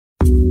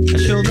A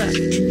show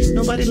that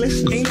nobody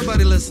listens. Ain't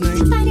nobody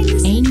listening.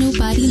 Ain't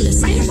nobody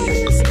listening.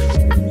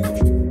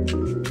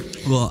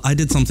 Well, I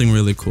did something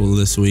really cool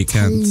this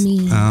weekend.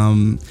 Tell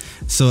me.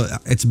 So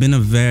it's been a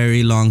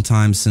very long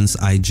time since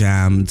I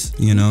jammed,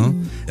 you know.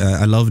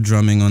 I love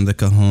drumming on the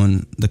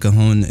cajon. The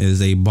cajon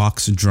is a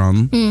box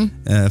drum.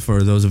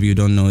 For those of you who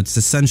don't know, it's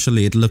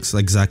essentially, it looks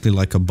exactly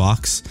like a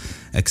box,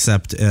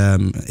 except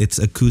it's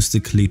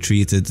acoustically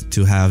treated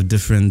to have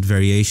different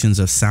variations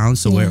of sound.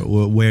 So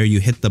where you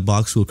hit the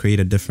box will create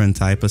a different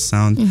type of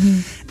sound.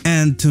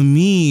 And to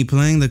me,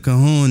 playing the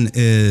cajon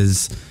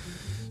is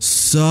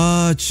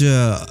such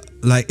a,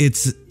 like,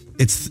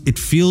 it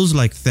feels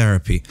like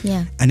therapy.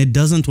 Yeah. And it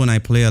doesn't when I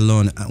play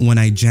alone. When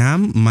I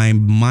jam, my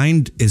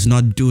mind is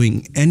not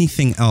doing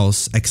anything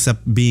else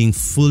except being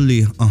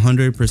fully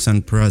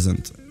 100%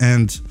 present.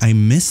 And I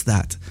miss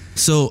that.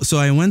 So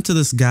I went to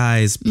this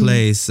guy's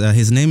place.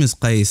 His name is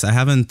Qais.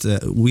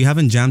 We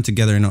haven't jammed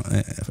together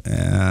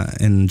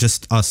in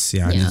just us.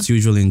 Yeah. It's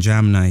usually in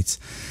jam nights.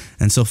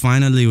 And so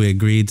finally we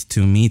agreed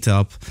to meet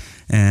up.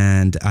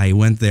 And I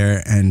went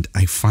there and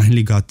I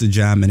finally got to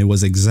jam, and it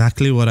was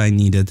exactly what I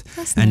needed.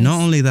 That's and nice. not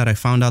only that, I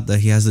found out that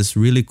he has this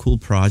really cool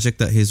project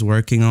that he's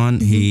working on.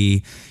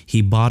 He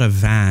bought a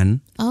van.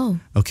 Oh.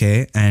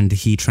 Okay, and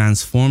he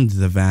transformed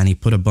the van. He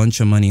put a bunch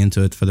of money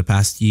into it for the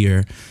past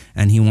year,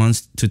 and he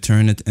wants to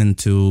turn it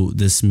into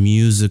this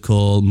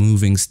musical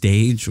moving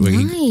stage. Where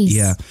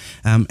Nice.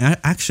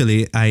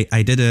 Actually,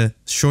 I did a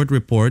short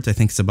report, I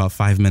think it's about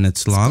 5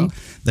 minutes long,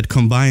 that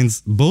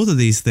combines both of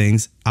these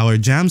things, our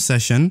jam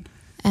session,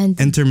 And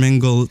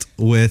intermingled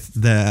with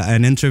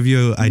an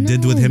interview I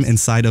did with him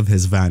inside of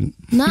his van.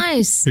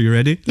 nice. Are you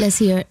ready? Let's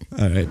hear it.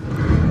 All right.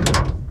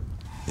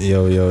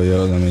 Yo,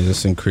 let me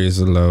just increase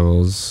the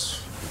levels.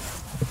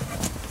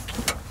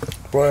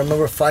 Bro, I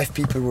remember 5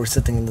 people were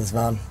sitting in this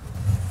van.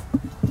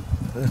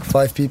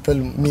 5 people,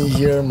 me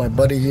here, my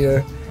buddy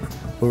here.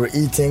 We were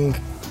eating,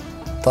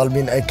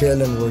 talbin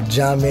akil, and we're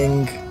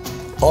jamming,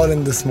 all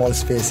in this small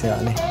space,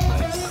 yani.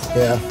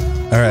 Yeah.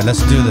 All right,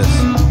 let's do this.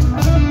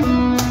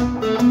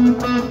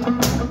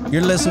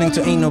 You're listening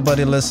to Ain't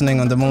Nobody Listening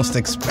on the most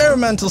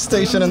experimental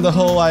station in the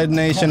whole wide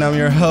nation. I'm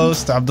your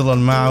host, Abdullah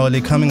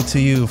Al-Ma'awali, coming to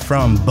you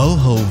from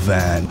Boho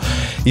Van.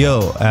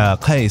 Yo,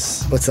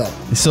 Qais. What's up?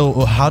 So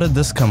how did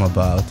this come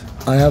about?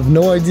 I have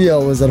no idea.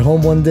 I was at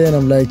home one day and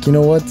I'm like, you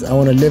know what? I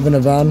want to live in a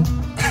van,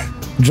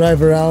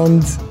 drive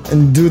around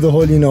and do the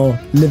whole,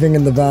 living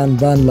in the van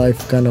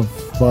life kind of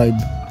vibe.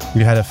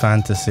 You had a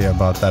fantasy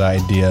about that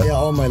idea. Yeah,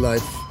 all my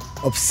life.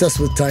 Obsessed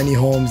with tiny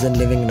homes and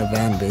living in a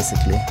van,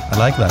 basically. I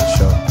like that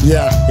show.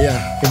 Yeah,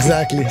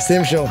 exactly.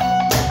 Same show.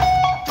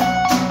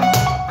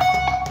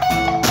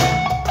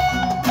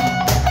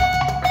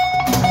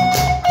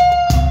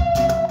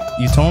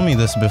 You told me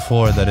this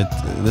before, that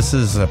this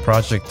is a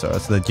project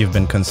that you've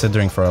been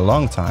considering for a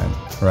long time,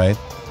 right?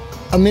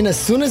 I mean, as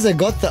soon as I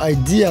got the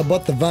idea, I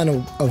bought the van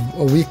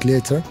a week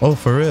later. Oh,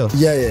 for real?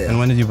 Yeah. And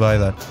when did you buy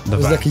that? It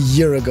was like a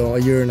year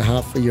and a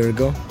half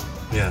ago.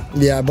 Yeah.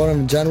 Yeah, I bought it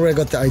in January. I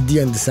got the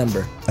idea in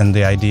December. And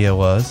the idea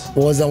was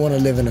I want to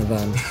live in a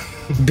van,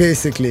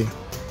 basically.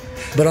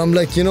 But I'm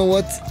like, you know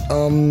what?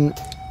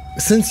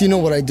 Since you know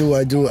what I do,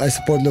 I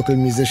support local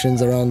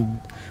musicians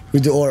around. We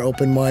do our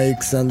open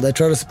mics, and I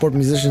try to support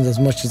musicians as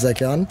much as I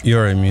can.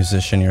 You're a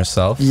musician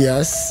yourself?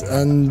 Yes,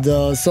 and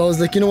so I was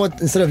like, you know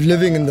what? Instead of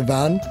living in the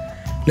van,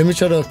 let me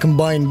try to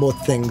combine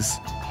both things.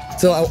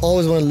 So I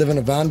always want to live in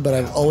a van, but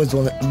I've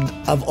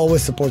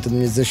always supported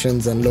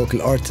musicians and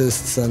local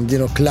artists, and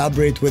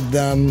collaborate with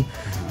them.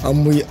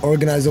 We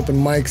organize open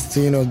mics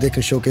to they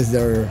can showcase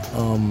their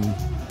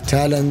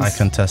talents. I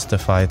can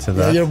testify to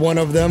that. Yeah, you're one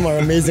of them, our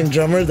amazing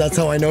drummer. That's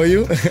how I know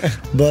you.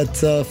 But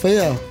so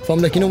I'm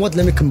like, you know what?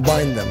 Let me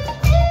combine them.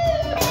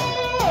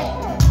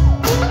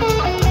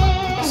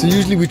 So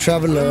usually we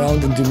travel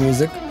around and do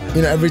music.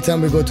 Every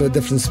time we go to a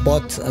different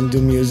spot and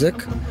do music.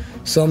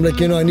 So I'm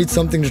like, I need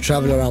something to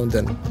travel around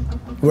in,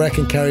 where I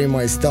can carry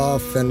my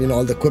stuff and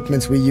all the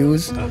equipments we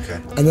use.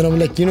 Okay. And then I'm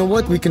like, you know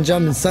what? We can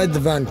jam inside the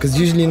van, because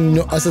usually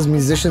us as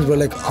musicians, we're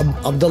like,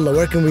 Abdullah,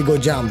 where can we go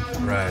jam?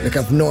 Right. Like,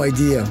 I have no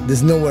idea.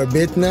 There's nowhere.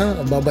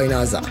 Betna, Baba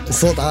Inaza.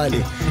 Sot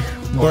Ali.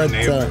 Or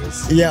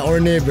neighbors. Or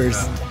neighbors.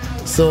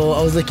 Yeah. So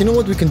I was like, you know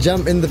what? We can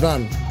jam in the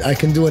van. I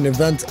can do an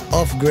event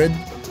off grid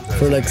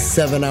for like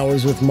 7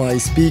 hours with my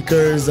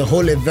speakers, a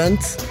whole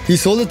event. He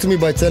sold it to me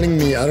by telling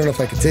me, I don't know if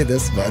I could say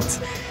this, but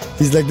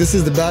he's like, this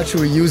is the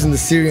battery we use in the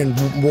Syrian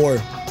war.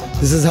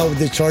 This is how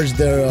they charge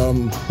their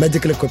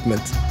medical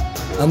equipment.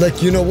 I'm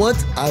like, you know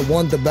what? I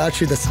want the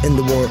battery that's in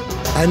the war.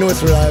 I know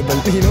it's reliable.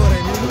 You know what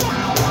I mean?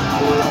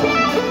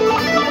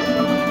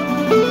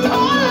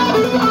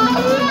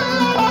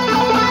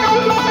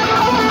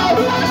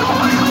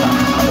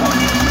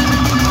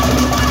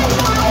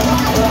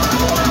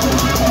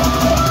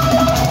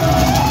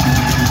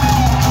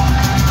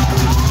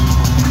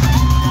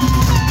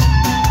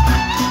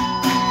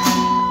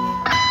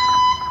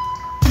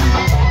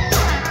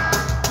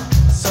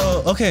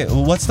 Okay,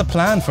 what's the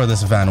plan for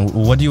this van?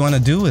 What do you want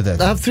to do with it?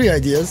 I have 3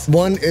 ideas.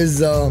 One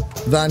is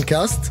van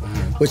cast,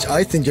 which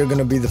I think you're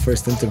gonna be the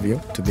first interview,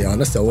 to be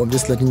honest. So I'm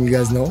just letting you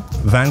guys know.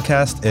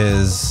 Vancast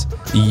is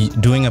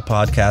doing a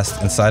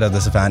podcast inside of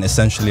this van,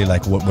 essentially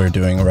like what we're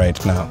doing right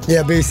now.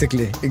 Yeah,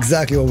 basically,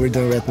 exactly what we're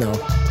doing right now.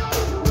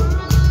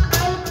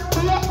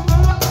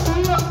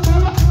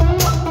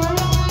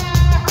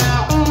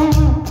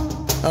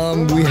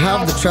 We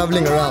have the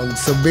traveling around.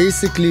 So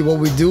basically what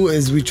we do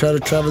is we try to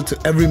travel to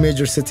every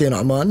major city in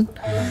Oman.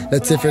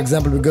 Let's say, for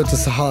example, we go to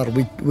Sahar.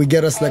 We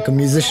get us like a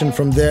musician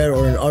from there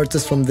or an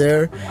artist from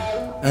there,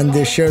 and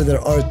they share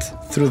their art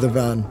through the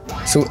van.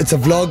 So it's a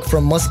vlog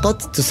from Muscat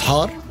to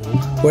Sahar,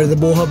 where the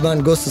Boha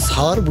van goes to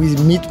Sahar. We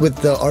meet with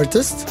the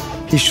artist.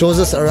 He shows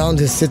us around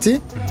his city.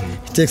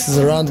 He takes us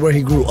around where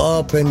he grew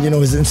up and,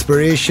 his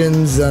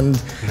inspirations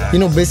and,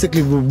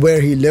 basically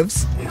where he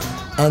lives.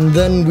 And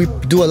then we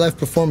do a live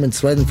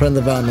performance right in front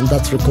of the van, and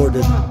that's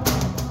recorded.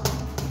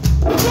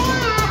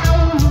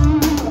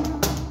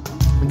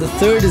 The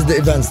third is the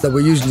events that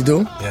we usually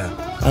do. Yeah.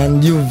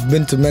 And you've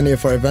been to many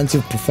of our events,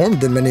 you've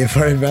performed in many of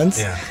our events.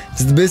 Yeah.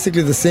 It's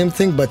basically the same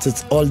thing, but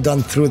it's all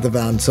done through the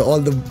van. So all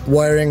the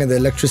wiring and the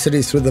electricity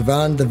is through the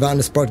van. The van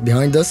is parked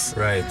behind us.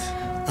 Right.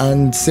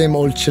 And same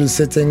old chill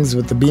sittings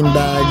with the bean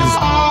bags.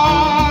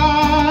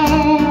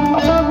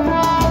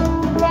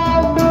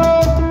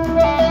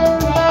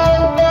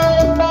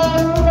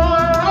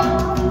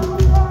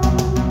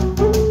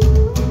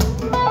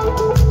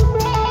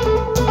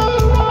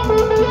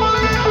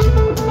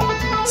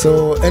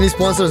 So any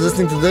sponsors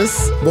listening to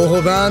this,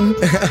 Bohovan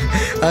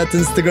at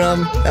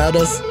Instagram, add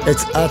us.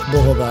 It's at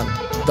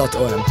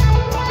bohovan.om.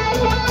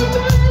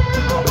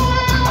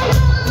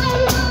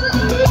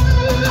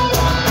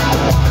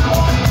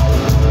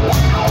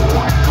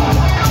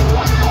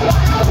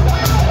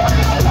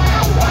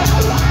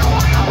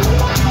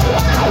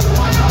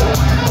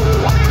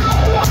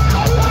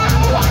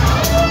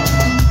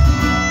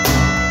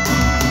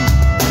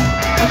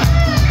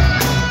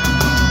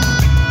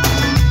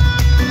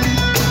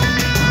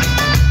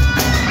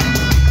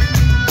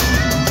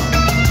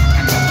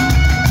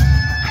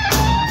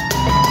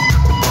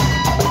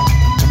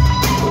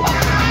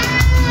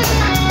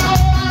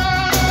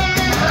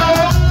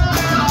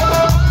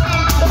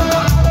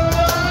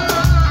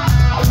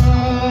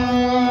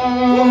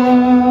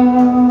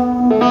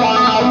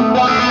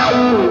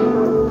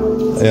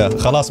 Yeah,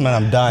 khalas man,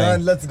 I'm dying.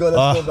 Man, let's go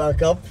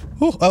back up.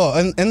 Oh,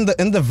 and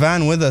in the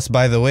van with us,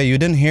 by the way, you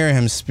didn't hear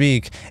him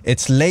speak.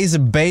 It's Laser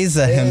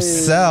Beza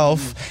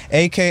himself,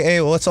 aka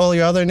what's all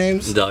your other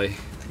names? Dai.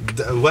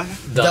 What?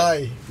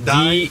 Die.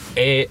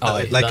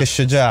 D-A-I. Like a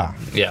Shuja.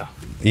 Yeah.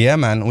 Yeah,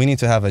 man, we need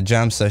to have a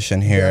jam session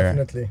here.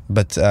 Definitely.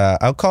 But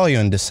I'll call you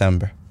in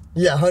December.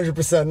 Yeah,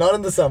 100%. Not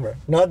in the summer.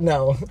 Not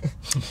now.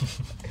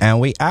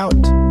 And we out.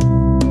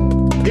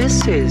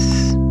 This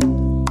is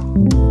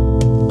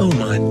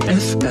Oman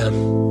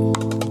FM.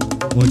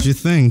 What'd you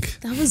think?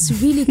 That was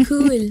really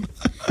cool.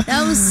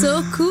 That was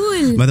so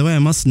cool. By the way, I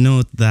must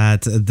note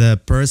that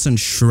the person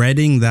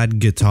shredding that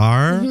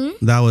guitar,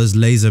 that was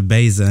Laser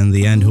Beza in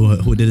the end,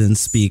 who didn't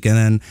speak. And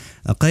then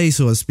Qais,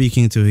 who was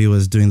speaking to, he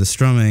was doing the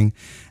strumming.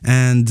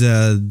 And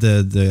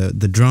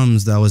the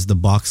drums, that was the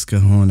box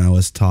cajon I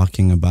was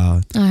talking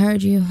about. I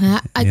heard you.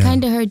 I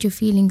kind of heard your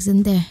feelings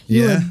in there.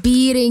 You were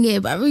beating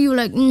it, but you were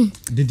like,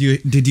 Did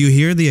you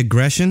hear the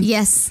aggression?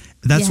 Yes.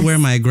 That's where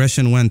my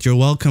aggression went. You're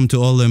welcome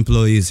to all the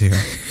employees here.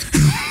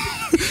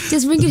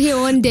 Just bring it here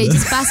one day.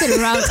 Just pass it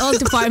around all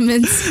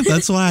departments.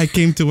 That's why I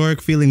came to work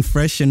feeling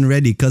fresh and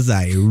ready, because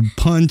I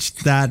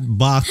punched that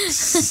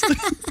box.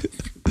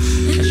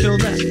 Show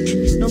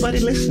that.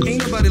 Nobody listening.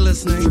 Ain't nobody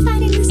listening.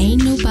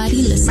 Ain't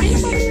nobody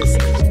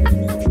listening.